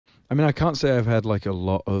I mean, I can't say I've had like a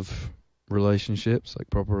lot of relationships, like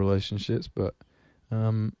proper relationships, but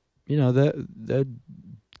you know, that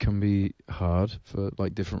can be hard for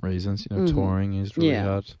like different reasons. You know, touring is really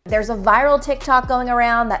hard. There's a viral TikTok going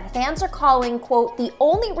around that fans are calling, quote, the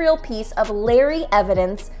only real piece of Larry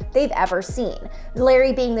evidence they've ever seen.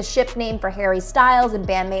 Larry being the ship name for Harry Styles and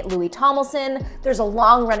bandmate Louis Tomlinson. There's a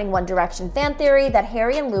long-running One Direction fan theory that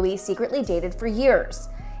Harry and Louis secretly dated for years.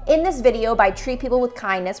 In this video by Treat People with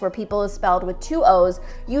Kindness, where people is spelled with 2 O's,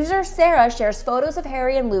 user Sarah shares photos of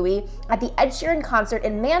Harry and Louis at the Ed Sheeran concert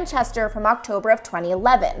in Manchester from October of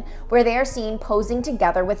 2011, where they are seen posing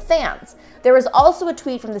together with fans. There is also a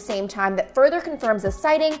tweet from the same time that further confirms a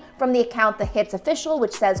sighting from the account The Hits Official,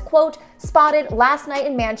 which says, quote, spotted last night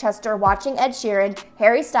in Manchester watching Ed Sheeran,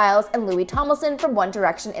 Harry Styles, and Louis Tomlinson from One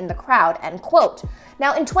Direction in the crowd, end quote.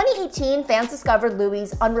 Now, in 2018, fans discovered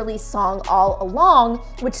Louis' unreleased song All Along,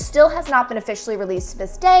 which still has not been officially released to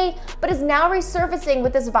this day, but is now resurfacing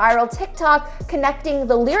with this viral TikTok connecting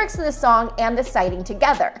the lyrics of the song and the sighting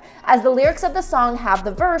together. As the lyrics of the song have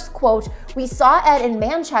the verse, quote, we saw Ed in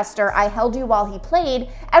Manchester, I held you while he played.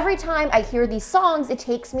 Every time I hear these songs, it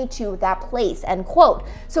takes me to that place, end quote.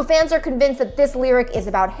 So fans are convinced that this lyric is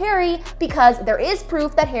about Harry because there is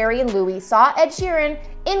proof that Harry and Louis saw Ed Sheeran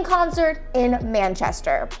in concert in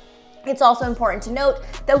Manchester. It's also important to note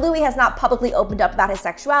that Louis has not publicly opened up about his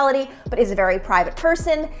sexuality, but is a very private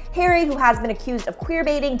person. Harry, who has been accused of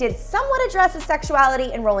queerbaiting, did somewhat address his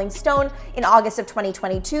sexuality in Rolling Stone in August of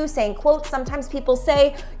 2022, saying, quote, sometimes people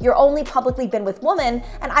say you're only publicly been with women,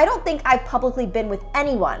 and I don't think I've publicly been with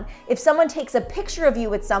anyone. If someone takes a picture of you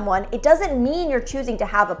with someone, it doesn't mean you're choosing to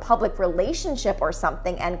have a public relationship or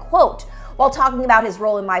something, end quote. While talking about his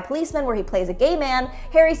role in My Policeman, where he plays a gay man,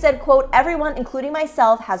 Harry said, quote, everyone, including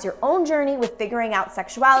myself, has your own journey with figuring out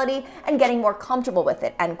sexuality and getting more comfortable with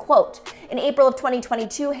it, end quote. In April of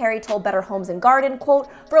 2022, Harry told Better Homes and Garden, quote,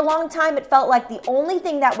 for a long time it felt like the only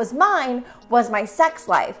thing that was mine was my sex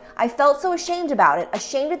life. I felt so ashamed about it,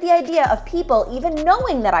 ashamed at the idea of people even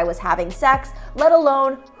knowing that I was having sex, let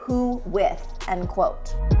alone who with, end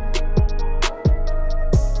quote.